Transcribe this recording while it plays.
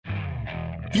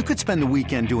You could spend the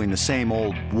weekend doing the same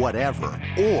old whatever,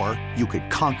 or you could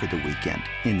conquer the weekend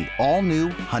in the all-new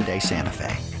Hyundai Santa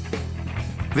Fe.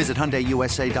 Visit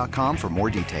HyundaiUSA.com for more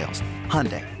details.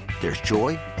 Hyundai, there's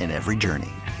joy in every journey.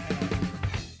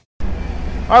 All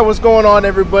right, what's going on,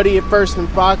 everybody at First in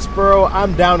Foxborough?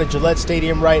 I'm down at Gillette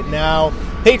Stadium right now.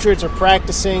 Patriots are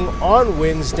practicing on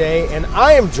Wednesday, and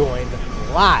I am joined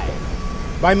live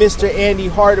by Mr. Andy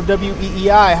Hart of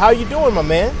WEEI. How you doing, my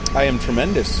man? I am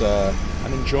tremendous.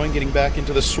 I'm enjoying getting back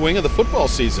into the swing of the football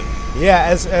season. Yeah,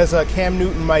 as Cam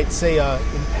Newton might say,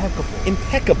 impeccable.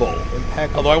 Impeccable.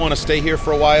 Although I want to stay here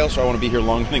for a while, so I want to be here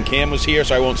longer than Cam was here,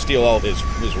 so I won't steal all his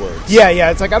words. Yeah.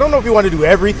 It's like, I don't know if you want to do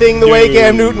everything the way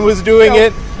Cam Newton was doing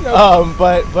it. No.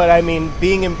 But I mean,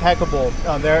 being impeccable,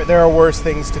 there are worse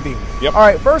things to be. Yep. All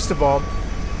right, first of all,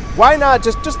 why not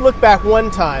just look back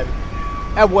one time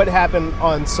at what happened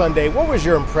on Sunday? What was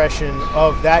your impression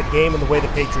of that game and the way the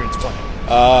Patriots won?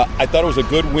 I thought it was a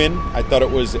good win. I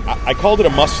called it a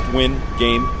must-win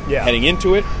game heading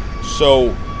into it. So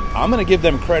I'm going to give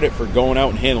them credit for going out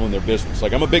and handling their business.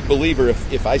 Like, I'm a big believer,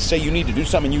 if I say you need to do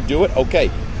something, you do it,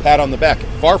 okay, pat on the back.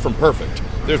 Far from perfect.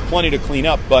 There's plenty to clean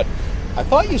up, but I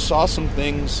thought you saw some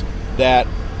things that,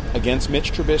 against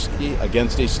Mitch Trubisky,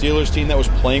 against a Steelers team that was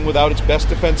playing without its best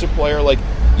defensive player, like,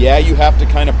 yeah, you have to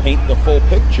kind of paint the full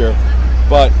picture,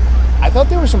 but I thought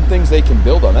there were some things they can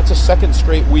build on. That's a second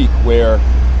straight week where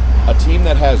a team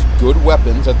that has good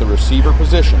weapons at the receiver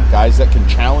position, guys that can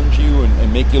challenge you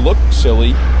and make you look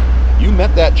silly, you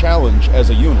met that challenge as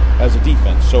a unit, as a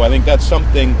defense. So I think that's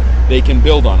something they can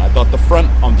build on. I thought the front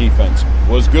on defense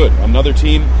was good. Another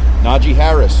team, Najee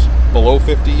Harris, below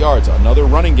 50 yards. Another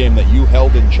running game that you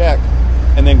held in check.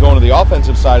 And then going to the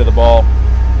offensive side of the ball,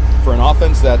 for an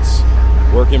offense that's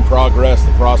work in progress,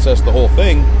 the process, the whole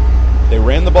thing, they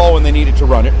ran the ball when they needed to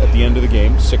run it at the end of the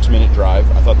game, 6-minute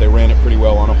drive. I thought they ran it pretty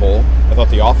well on a whole. I thought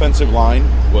the offensive line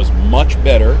was much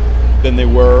better than they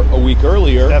were a week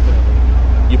earlier.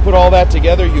 Definitely. You put all that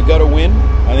together, you got to win.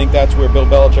 I think that's where Bill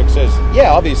Belichick says,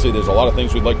 yeah, obviously there's a lot of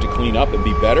things we'd like to clean up and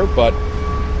be better, but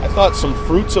I thought some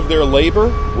fruits of their labor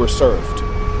were served.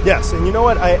 Yes, and you know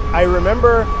what? I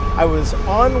remember I was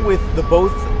on with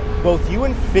both you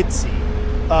and Fitzy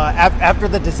after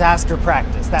the disaster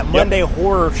practice, that Monday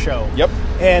horror show. Yep.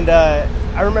 And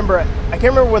I remember, I can't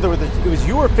remember whether it was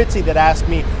you or Fitzy that asked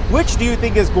me, which do you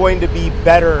think is going to be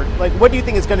better? Like, what do you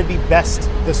think is going to be best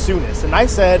the soonest? And I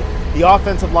said the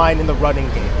offensive line in the running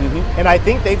game. Mm-hmm. And I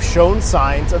think they've shown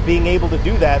signs of being able to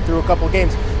do that through a couple of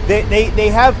games. They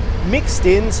have mixed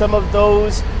in some of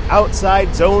those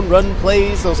outside zone run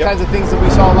plays, those kinds of things that we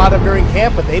saw a lot of during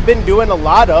camp, but they've been doing a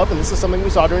lot of, and this is something we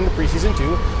saw during the preseason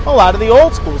too, a lot of the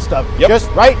old school stuff. Yep. Just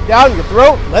right down your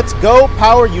throat, let's go,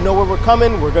 power, you know where we're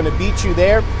coming, we're going to beat you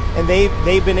there, and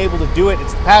they've been able to do it.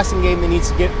 It's the passing game that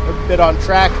needs to get a bit on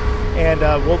track, and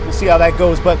we'll see how that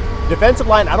goes. But defensive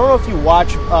line, I don't know if you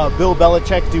watch Bill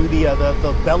Belichick do the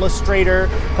Bellustrator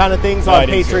kind of things on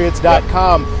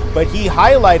Patriots.com, but he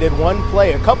highlighted one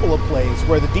play, a couple of plays,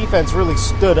 where the defense really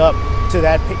stood up to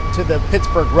the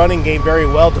Pittsburgh running game very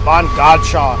well. Devon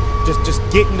Godshaw just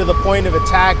getting to the point of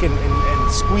attack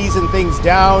and squeezing things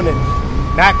down, and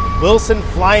Mac Wilson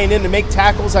flying in to make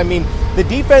tackles. I mean, the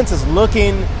defense is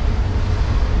looking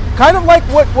kind of like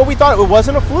what we thought. It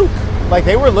wasn't a fluke. Like,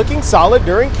 they were looking solid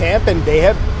during camp, and they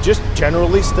have just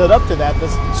generally stood up to that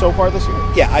so far this year.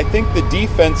 Yeah, I think the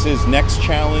defense's next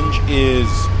challenge is,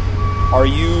 are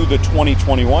you the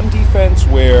 2021 defense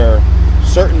where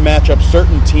certain matchups,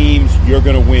 certain teams, you're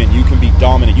going to win. You can be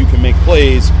dominant. You can make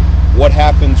plays. What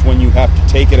happens when you have to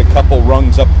take it a couple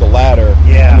rungs up the ladder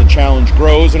and the challenge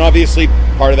grows? And obviously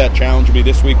part of that challenge will be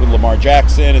this week with Lamar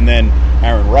Jackson and then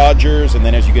Aaron Rodgers, and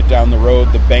then as you get down the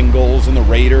road, the Bengals and the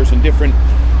Raiders and different.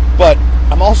 But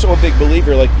I'm also a big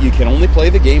believer, like, you can only play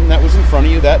the game that was in front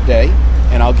of you that day,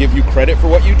 and I'll give you credit for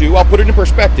what you do. I'll put it in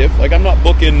perspective. Like, I'm not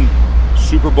booking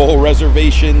Super Bowl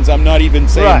reservations. I'm not even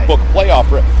saying book playoff,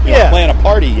 plan a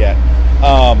party yet.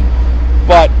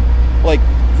 But like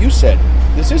you said,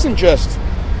 this isn't just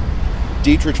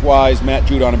Dietrich Wise, Matt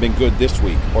Judon have been good this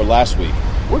week or last week.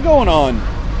 We're going on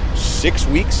 6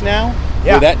 weeks now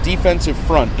where that defensive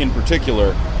front in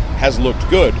particular has looked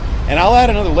good. And I'll add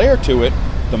another layer to it.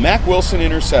 The Mac Wilson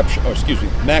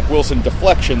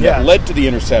deflection that led to the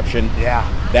interception.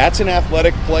 That's an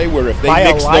athletic play where if they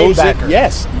mix those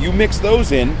in, you mix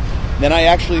those in, then I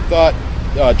actually thought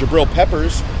Jabril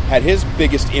Peppers had his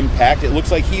biggest impact. It looks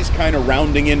like he's kind of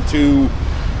rounding into,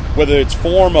 whether it's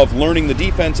form of learning the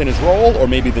defense in his role, or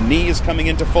maybe the knee is coming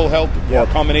into full health, or a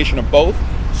combination of both.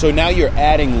 So now you're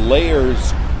adding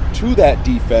layers to that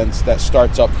defense that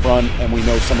starts up front, and we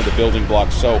know some of the building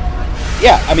blocks. So,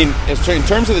 yeah, I mean, in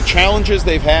terms of the challenges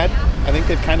they've had, I think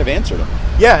they've kind of answered them.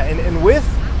 Yeah, and with,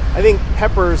 I think,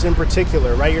 Peppers in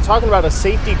particular, right? You're talking about a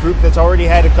safety group that's already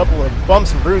had a couple of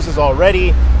bumps and bruises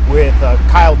already, with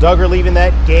Kyle Duggar leaving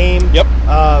that game. Yep.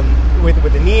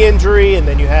 With a knee injury, and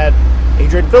then you had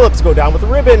Adrian Phillips go down with a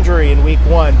rib injury in week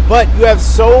 1. But you have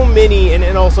so many,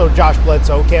 and also Josh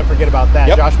Bledsoe, can't forget about that.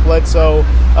 Yep. Josh Bledsoe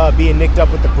being nicked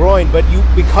up with the groin. But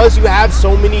because you have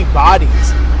so many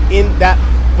bodies in that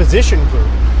position group,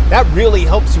 that really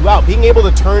helps you out. Being able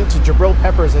to turn to Jabril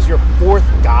Peppers as your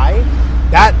 4th guy,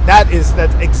 that's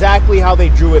exactly how they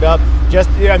drew it up.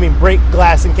 Break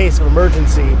glass in case of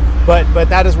emergency, but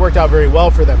that has worked out very well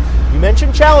for them. You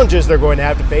mentioned challenges they're going to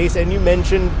have to face, and you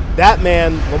mentioned that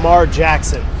man, Lamar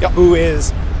Jackson, who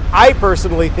is, I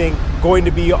personally think, going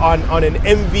to be on an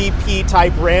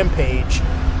MVP-type rampage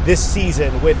this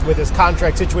season with his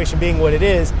contract situation being what it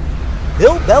is.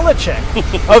 Bill Belichick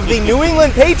of the New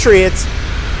England Patriots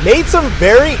made some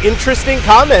very interesting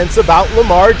comments about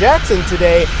Lamar Jackson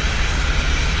today.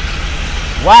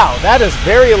 Wow, that is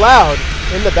very loud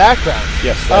in the background.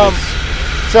 Yes, that is.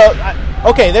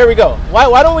 Okay, there we go.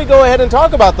 Why don't we go ahead and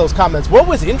talk about those comments? What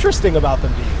was interesting about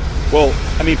them to you? Well,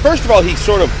 I mean, first of all, he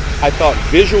sort of, I thought,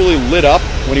 visually lit up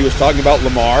when he was talking about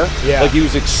Lamar. Yeah. Like he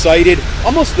was excited.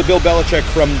 Almost the Bill Belichick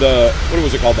from the, what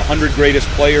was it called, the 100 Greatest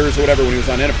Players or whatever, when he was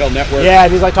on NFL Network. Yeah,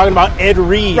 and he's like talking about Ed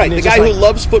Reed. Right, the guy who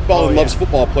loves football and loves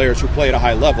football players who play at a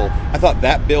high level. I thought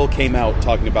that Bill came out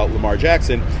talking about Lamar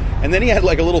Jackson. And then he had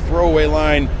like a little throwaway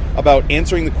line about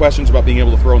answering the questions about being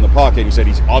able to throw in the pocket. He said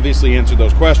he's obviously answered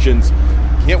those questions.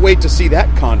 Can't wait to see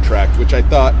that contract, which I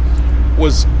thought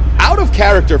was out of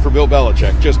character for Bill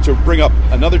Belichick, just to bring up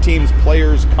another team's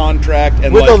player's contract.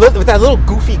 And with that little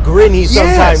goofy grin he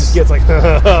sometimes gets, like,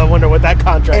 I wonder what that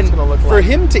contract's going to look like. For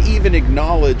him to even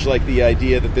acknowledge like the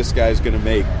idea that this guy's going to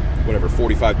make whatever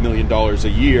 $45 million a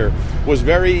year was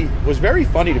very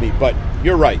funny to me. But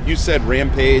you're right. You said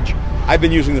rampage. I've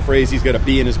been using the phrase he's got a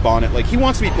bee in his bonnet. Like, he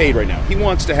wants to be paid right now. He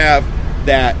wants to have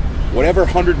that whatever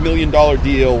 $100 million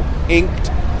deal inked,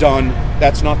 done.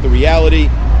 That's not the reality.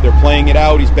 They're playing it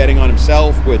out. He's betting on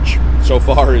himself, which so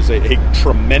far is a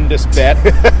tremendous bet.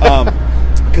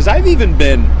 Because I've even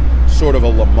been sort of a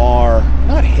Lamar,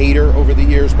 not hater over the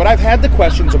years, but I've had the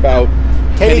questions about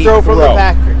can he throw from the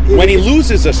back? When he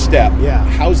loses a step,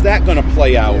 how's that going to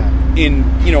play out? In,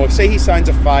 say he signs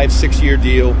a 5-6 year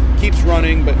deal, keeps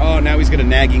running, but now he's going to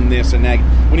nagging this and nagging.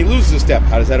 When he loses a step,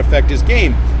 how does that affect his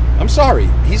game? I'm sorry.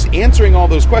 He's answering all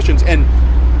those questions. And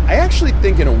I actually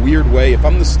think in a weird way, if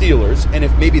I'm the Steelers, and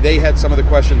if maybe they had some of the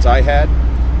questions I had,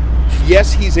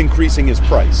 yes, he's increasing his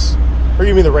price. Or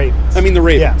you mean the Ravens? I mean the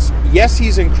Ravens. Yeah. Yes,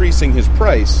 he's increasing his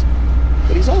price,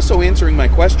 but he's also answering my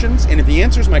questions. And if he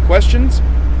answers my questions,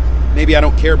 maybe I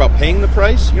don't care about paying the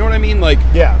price. You know what I mean? Like,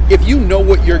 if you know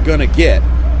what you're going to get,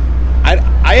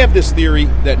 I have this theory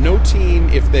that no team,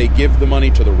 if they give the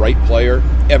money to the right player,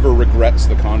 ever regrets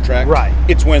the contract. Right.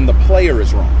 It's when the player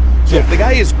is wrong. So if the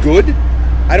guy is good,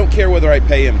 I don't care whether I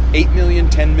pay him $8 million,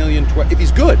 $10 million, if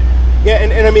he's good. Yeah,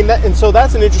 and I mean, and so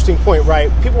that's an interesting point,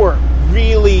 right? People were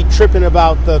really tripping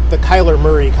about the Kyler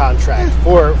Murray contract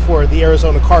for the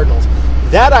Arizona Cardinals.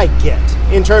 That I get,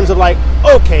 in terms of like,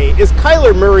 okay, is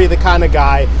Kyler Murray the kind of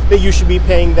guy that you should be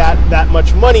paying that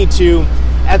much money to?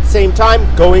 At the same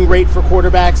time, going rate for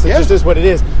quarterbacks, it just is what it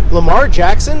is. Lamar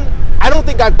Jackson, I don't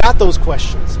think I've got those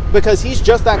questions, because he's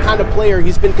just that kind of player.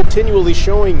 He's been continually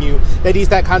showing you that he's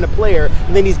that kind of player,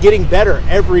 and then he's getting better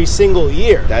every single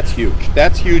year. That's huge.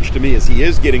 That's huge to me, as he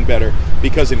is getting better,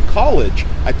 because in college,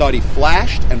 I thought he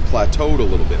flashed and plateaued a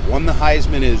little bit. Won the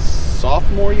Heisman his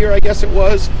sophomore year, I guess it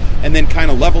was, and then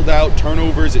kind of leveled out,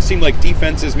 turnovers. It seemed like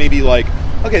defenses maybe like,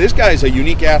 okay, this guy's a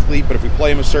unique athlete, but if we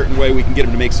play him a certain way, we can get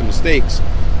him to make some mistakes.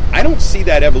 I don't see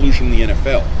that evolution in the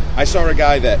NFL. I saw a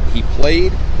guy that he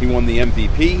played, he won the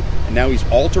MVP, and now he's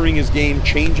altering his game,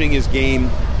 changing his game,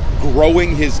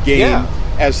 growing his game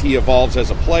as he evolves as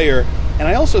a player. And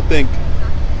I also think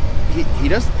he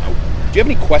does. Do you have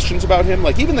any questions about him?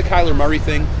 Like, even the Kyler Murray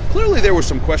thing, clearly there were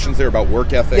some questions there about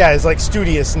work ethic. Yeah, it's like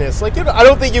studiousness. Like, I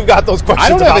don't think you've got those questions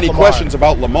about Lamar. I don't have any questions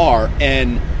about Lamar,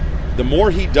 and the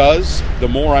more he does, the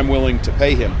more I'm willing to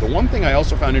pay him. The one thing I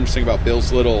also found interesting about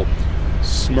Bill's little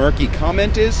smirky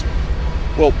comment is,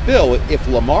 well, Bill, if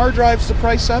Lamar drives the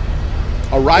price up,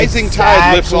 a rising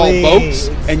tide lifts all boats,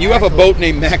 and you have a boat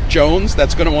named Mac Jones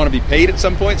that's going to want to be paid at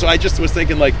some point. So I just was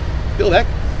thinking, like, Bill,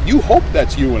 you hope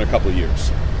that's you in a couple of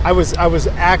years. I was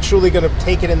actually going to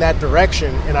take it in that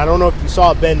direction, and I don't know if you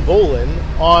saw Ben Volen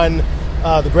on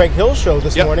the Greg Hill show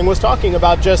this morning was talking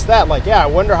about just that. Like, I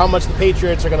wonder how much the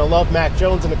Patriots are going to love Mac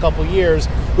Jones in a couple years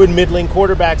when middling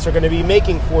quarterbacks are going to be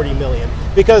making $40 million.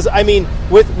 Because, I mean,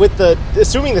 with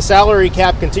assuming the salary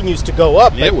cap continues to go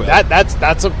up,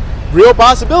 that's a real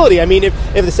possibility. I mean,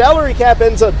 if the salary cap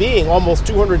ends up being almost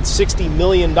 $260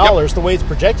 million the way it's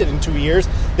projected in 2 years,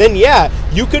 then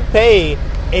you could pay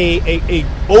a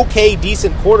okay,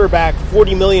 decent quarterback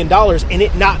 $40 million and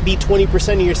it not be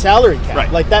 20% of your salary cap.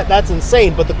 Right. Like that's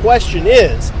insane. But the question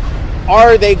is,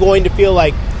 are they going to feel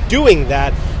like doing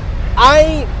that?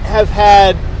 I have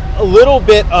had a little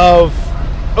bit of,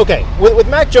 with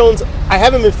Mac Jones, I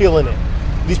haven't been feeling it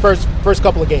these first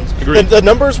couple of games. The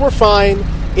numbers were fine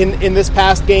in this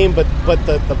past game, but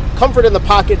the comfort in the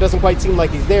pocket doesn't quite seem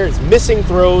like he's there. He's missing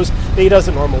throws that he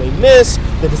doesn't normally miss.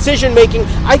 The decision making,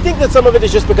 I think that some of it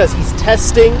is just because he's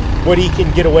testing what he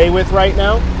can get away with right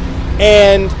now.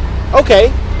 And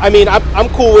I mean, I'm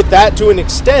cool with that to an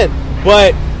extent,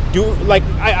 but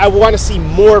I want to see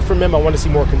more from him. I want to see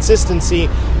more consistency.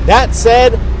 That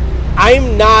said,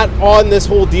 I'm not on this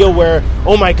whole deal where,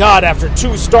 oh my God, after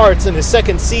 2 starts in his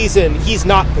second season, he's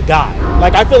not the guy.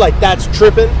 Like, I feel like that's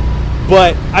tripping,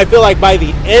 but I feel like by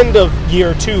the end of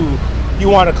year 2, you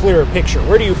want a clearer picture.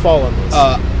 Where do you fall on this?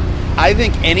 I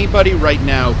think anybody right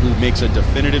now who makes a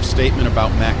definitive statement about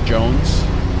Mac Jones,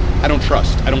 I don't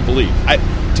trust. I don't believe.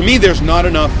 To me, there's not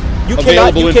enough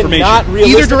available information.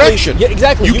 Either direction. Yeah,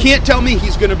 exactly. You can't tell me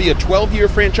he's going to be a 12-year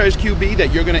franchise QB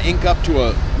that you're going to ink up to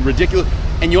a ridiculous...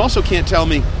 And you also can't tell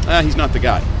me, he's not the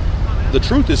guy. The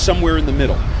truth is somewhere in the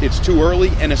middle. It's too early,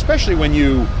 and especially when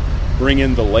you bring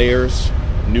in the layers,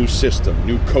 new system,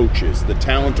 new coaches, the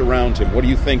talent around him. What do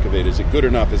you think of it? Is it good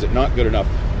enough? Is it not good enough?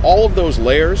 All of those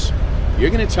layers, you're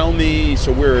going to tell me,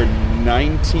 so we're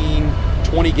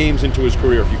 20 games into his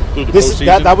career if you conclude the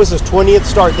postseason. That was his 20th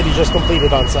start that he just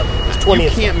completed on Sunday. His 20th. You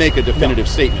can't make a definitive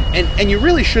statement. And you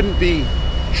really shouldn't be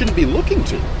looking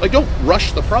to. Like, don't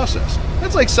rush the process.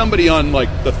 That's like somebody on, like,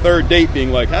 the third date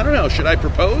being like, I don't know, should I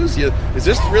propose? Is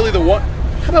this really the one?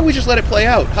 How about we just let it play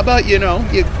out? How about, you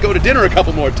go to dinner a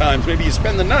couple more times? Maybe you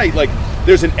spend the night. Like,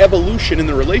 there's an evolution in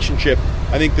the relationship.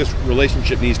 I think this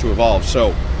relationship needs to evolve.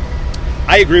 So,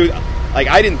 I agree with, like,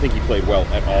 I didn't think he played well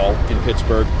at all in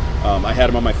Pittsburgh. I had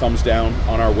him on my thumbs down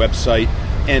on our website.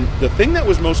 And the thing that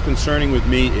was most concerning with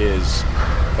me is,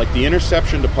 like, the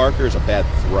interception to Parker is a bad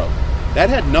throw.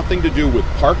 That had nothing to do with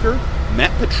Parker,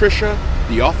 Matt Patricia,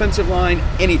 the offensive line,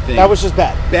 anything. That was just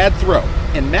bad. Bad throw.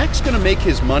 And Mac's going to make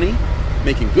his money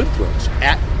making good throws,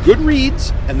 at good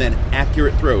reads, and then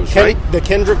accurate throws, right? The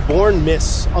Kendrick Bourne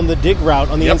miss on the dig route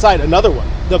on the inside, another one.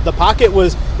 The pocket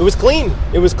was clean.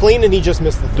 It was clean, and he just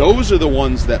missed the throw. Those are the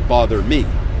ones that bother me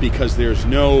because there's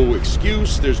no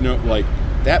excuse. There's no, like,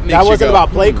 that makes that wasn't you go, about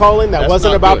play calling. That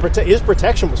wasn't about his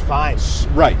protection was fine.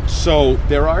 Right. So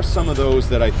there are some of those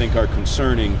that I think are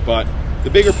concerning, but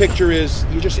the bigger picture is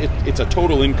it's a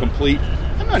total incomplete.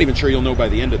 I'm not even sure you'll know by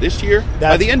the end of this year.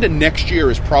 By the end of next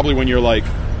year is probably when you're like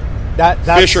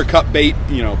fish or cut bait,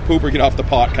 poop or get off the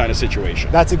pot kind of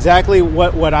situation. That's exactly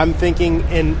what I'm thinking,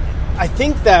 and I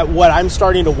think that what I'm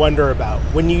starting to wonder about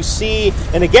when you see,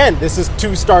 and again, this is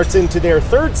 2 starts into their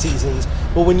third seasons,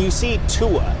 but when you see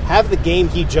Tua have the game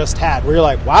he just had, where you're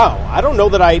like, wow, I don't know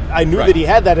that I knew that he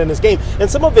had that in his game. And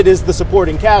some of it is the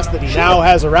supporting cast that he now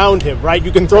has around him, right?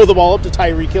 You can throw the ball up to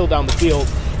Tyreek Hill down the field.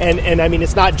 And I mean,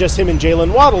 it's not just him and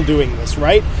Jalen Waddle doing this,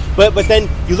 right? But then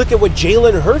you look at what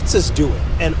Jalen Hurts is doing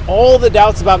and all the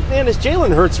doubts about, man, is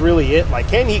Jalen Hurts really it? Like,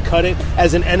 can he cut it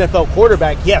as an NFL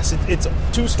quarterback? Yes, it's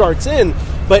 2 starts in,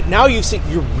 but now you've seen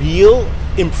your real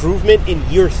improvement in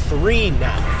year 3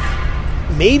 now.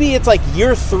 Maybe it's like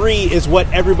year 3 is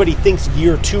what everybody thinks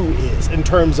year 2 is in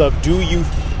terms of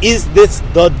is this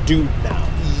the dude now?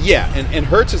 Yeah, and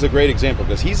Hurts is a great example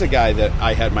because he's a guy that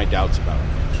I had my doubts about.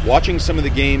 Watching some of the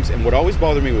games, and what always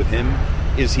bothered me with him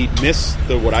is he'd miss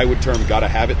the what I would term gotta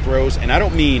have it throws, and I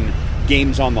don't mean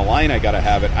games on the line I gotta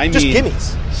have it. I just mean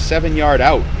gimmies. 7-yard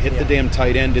out, hit the damn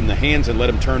tight end in the hands and let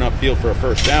him turn upfield for a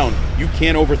first down. You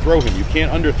can't overthrow him. You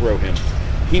can't underthrow him.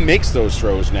 He makes those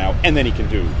throws now, and then he can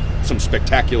do some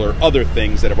spectacular other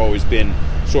things that have always been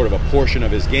sort of a portion of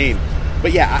his game.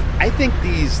 But yeah, I think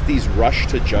these rush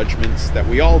to judgments that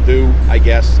we all do, I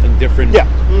guess, in different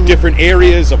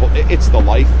areas of it's the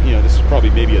life. This is probably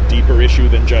maybe a deeper issue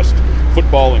than just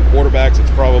football and quarterbacks.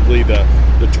 It's probably the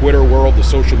Twitter world, the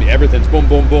social media, everything's boom,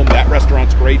 boom, boom. That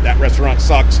restaurant's great. That restaurant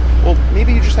sucks. Well,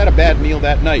 maybe you just had a bad meal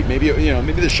that night. Maybe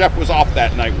maybe the chef was off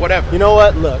that night. Whatever. You know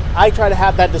what? Look, I try to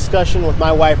have that discussion with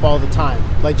my wife all the time.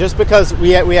 Like, just because we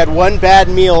had one bad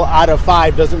meal out of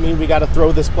 5 doesn't mean we got to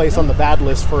throw this place on the bad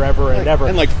list forever and ever.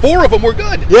 And like 4 of them were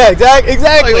good. Yeah,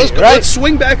 exactly. Like, let's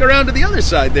swing back around to the other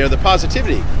side there, the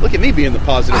positivity. Look at me being the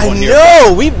positive one here. I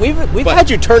know. We've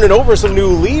had you turning over some new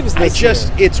leaves this year.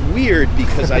 It's weird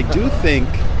because I do think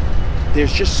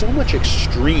there's just so much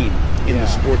extreme in the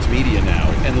sports media now,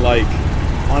 and like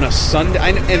on a Sunday,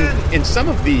 and some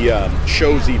of the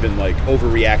shows even like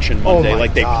Overreaction Monday,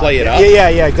 like they play it up. Yeah,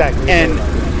 exactly. And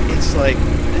it's like,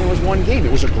 it was one game.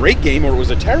 It was a great game, or it was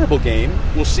a terrible game.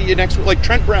 We'll see you next week. Like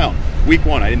Trent Brown, week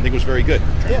 1, I didn't think was very good.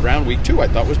 Trent Brown, week 2, I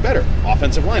thought was better.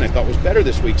 Offensive line, I thought was better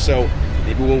this week. So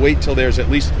maybe we'll wait till there's at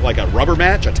least like a rubber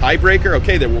match, a tiebreaker.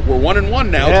 Okay, we're 1-1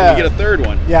 now, so we get a third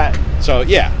one. Yeah. So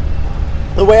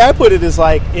the way I put it is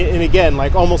like, and again,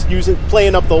 like almost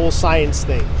playing up the whole science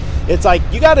thing. It's like,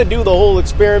 you got to do the whole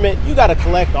experiment. You got to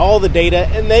collect all the data,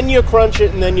 and then you crunch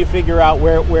it, and then you figure out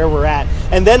where we're at.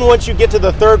 And then once you get to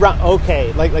the third round,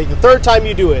 okay, like the third time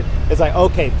you do it, it's like,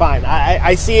 okay, fine.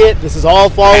 I see it. This is all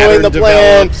following the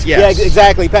plan. Yes. Yeah,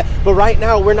 exactly. But right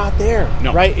now, we're not there.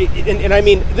 No. Right? And I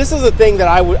mean, this is the thing that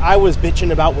I was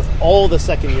bitching about with all the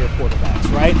second-year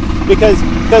quarterbacks, right?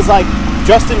 Because like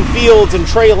Justin Fields and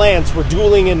Trey Lance were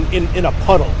dueling in a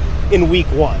puddle in week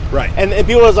 1. Right. And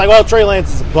people was like, well, Trey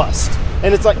Lance is a bust.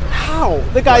 And it's like, how?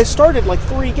 The guy started like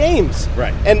 3 games.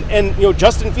 Right. And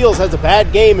Justin Fields has a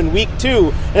bad game in week 2.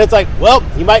 And it's like, well,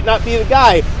 he might not be the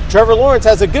guy. Trevor Lawrence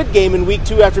has a good game in week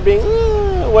 2 after being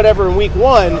whatever in week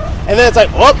 1. And then it's like,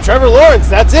 oh, Trevor Lawrence,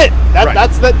 that's it.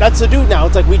 That's the dude now.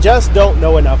 It's like, we just don't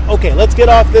know enough. Okay, let's get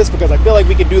off this because I feel like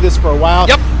we can do this for a while.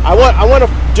 Yep. I want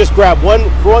to just grab one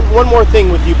more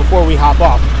thing with you before we hop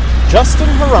off. Justin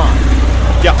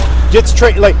Herron. Yeah. Gets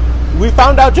traded. Like, we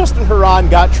found out Justin Herron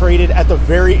got traded at the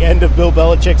very end of Bill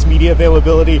Belichick's media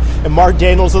availability, and Mark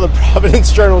Daniels of the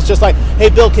Providence Journal is just like, hey,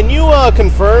 Bill, can you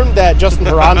confirm that Justin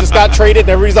Herron just got traded? And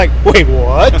everybody's like, wait,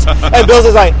 what? And Bill's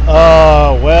just like,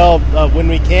 when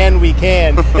we can, we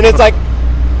can. And it's like,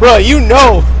 bro,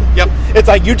 Yep. It's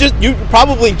like, you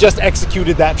probably just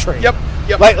executed that trade. Yep.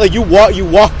 Like you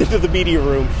walked into the media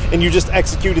room and you just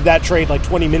executed that trade like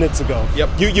 20 minutes ago. Yep.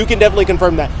 You can definitely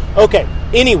confirm that. Okay.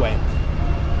 Anyway,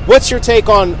 what's your take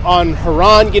on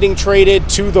Herron getting traded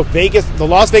to the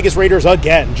Las Vegas Raiders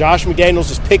again? Josh McDaniels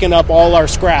just picking up all our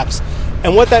scraps,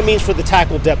 and what that means for the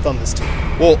tackle depth on this team.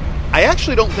 Well, I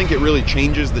actually don't think it really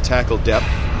changes the tackle depth,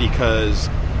 because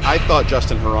I thought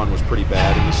Justin Herron was pretty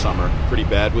bad in the summer, pretty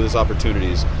bad with his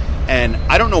opportunities. And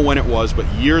I don't know when it was, but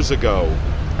years ago,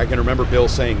 I can remember Bill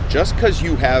saying, just because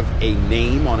you have a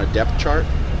name on a depth chart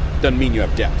doesn't mean you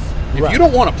have depth. If you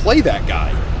don't want to play that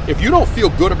guy, if you don't feel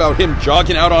good about him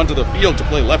jogging out onto the field to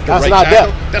play left or right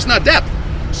tackle, that's not depth.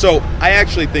 So I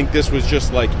actually think this was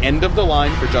just like end of the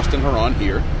line for Justin Herron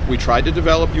here. We tried to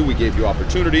develop you. We gave you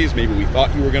opportunities. Maybe we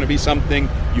thought you were going to be something.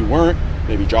 You weren't.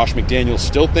 Maybe Josh McDaniels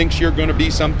still thinks you're going to be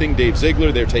something. Dave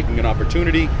Ziegler, they're taking an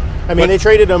opportunity. I mean, they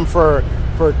traded him for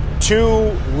 2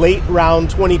 late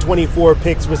round 2024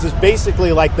 picks, which is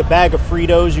basically like the bag of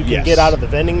Fritos you can get out of the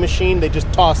vending machine. They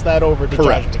just tossed that over to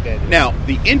Josh McDaniels. Now,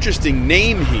 the interesting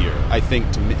name here, I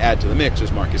think, to add to the mix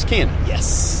is Marcus Cannon.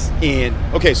 Yes. And,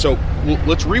 okay, so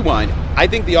let's rewind. I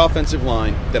think the offensive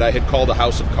line that I had called a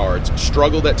house of cards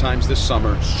struggled at times this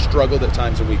summer, struggled at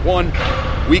times in week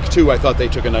 1. Week 2, I thought they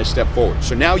took a nice step forward.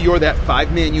 So now you're that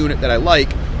 5-man unit that I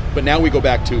like. But now we go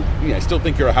back to, I still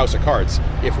think you're a house of cards.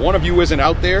 If one of you isn't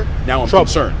out there, now I'm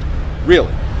concerned.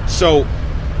 Really. So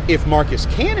if Marcus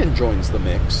Cannon joins the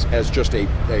mix as just a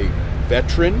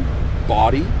veteran,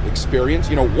 body, experience,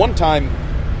 one time,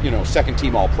 second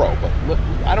team All-Pro, but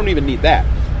I don't even need that.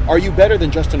 Are you better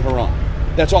than Justin Herron?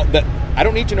 That's all. I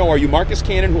don't need to know, are you Marcus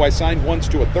Cannon, who I signed once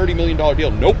to a $30 million deal?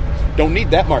 Nope. Don't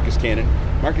need that Marcus Cannon.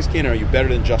 Marcus Cannon, are you better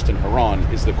than Justin Herron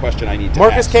is the question I need to ask.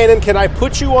 Marcus Cannon, can I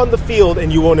put you on the field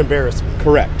and you won't embarrass me?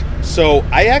 Correct. So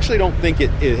I actually don't think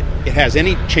it has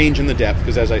any change in the depth,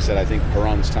 because as I said, I think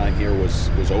Herron's time here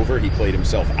was over. He played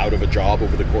himself out of a job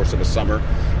over the course of a summer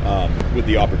with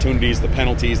the opportunities, the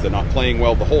penalties, the not playing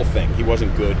well, the whole thing. He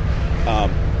wasn't good.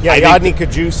 Yadni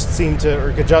Kajus seemed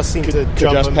to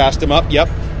jump him. Passed him up, yep.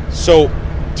 So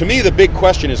to me, the big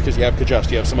question is, because you have Kajus,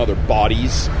 you have some other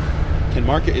bodies.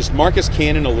 Is Marcus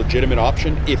Cannon a legitimate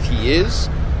option? If he is,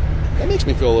 that makes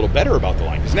me feel a little better about the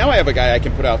line. Because now I have a guy I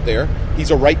can put out there.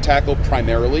 He's a right tackle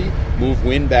primarily. Move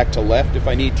Wynn back to left if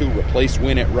I need to. Replace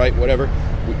Wynn at right, whatever.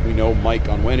 We know Mike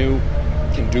Onwenu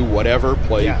can do whatever.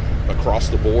 Play across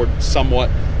the board somewhat.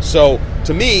 So,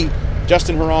 to me,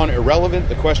 Justin Herron, irrelevant.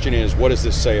 The question is, what does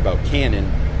this say about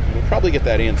Cannon? We'll probably get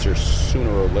that answer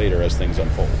sooner or later as things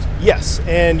unfold. Yes,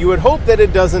 and you would hope that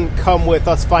it doesn't come with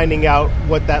us finding out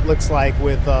what that looks like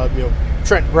with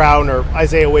Trent Brown or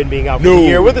Isaiah Wynn being out for the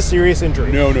year with a serious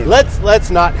injury. No. Let's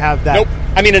not have that. Nope.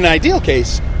 I mean, in an ideal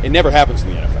case, it never happens in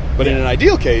the NFL. But in an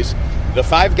ideal case, the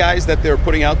 5 guys that they're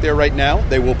putting out there right now,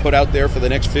 they will put out there for the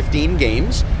next 15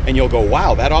 games, and you'll go,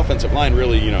 wow, that offensive line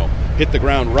really, hit the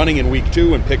ground running in week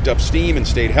 2 and picked up steam and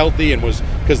stayed healthy, and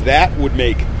because that would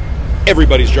make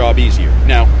everybody's job easier.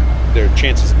 Now, their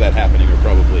chances of that happening are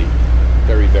probably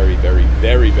very, very, very,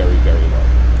 very, very, very low.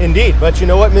 Indeed. But you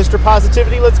know what, Mr.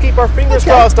 Positivity? Let's keep our fingers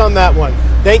crossed on that one.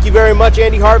 Thank you very much,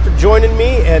 Andy Hart, for joining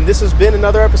me. And this has been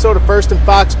another episode of First in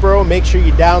Foxborough. Make sure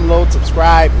you download,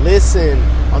 subscribe, listen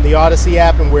on the Odyssey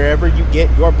app and wherever you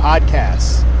get your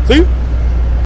podcasts. See you.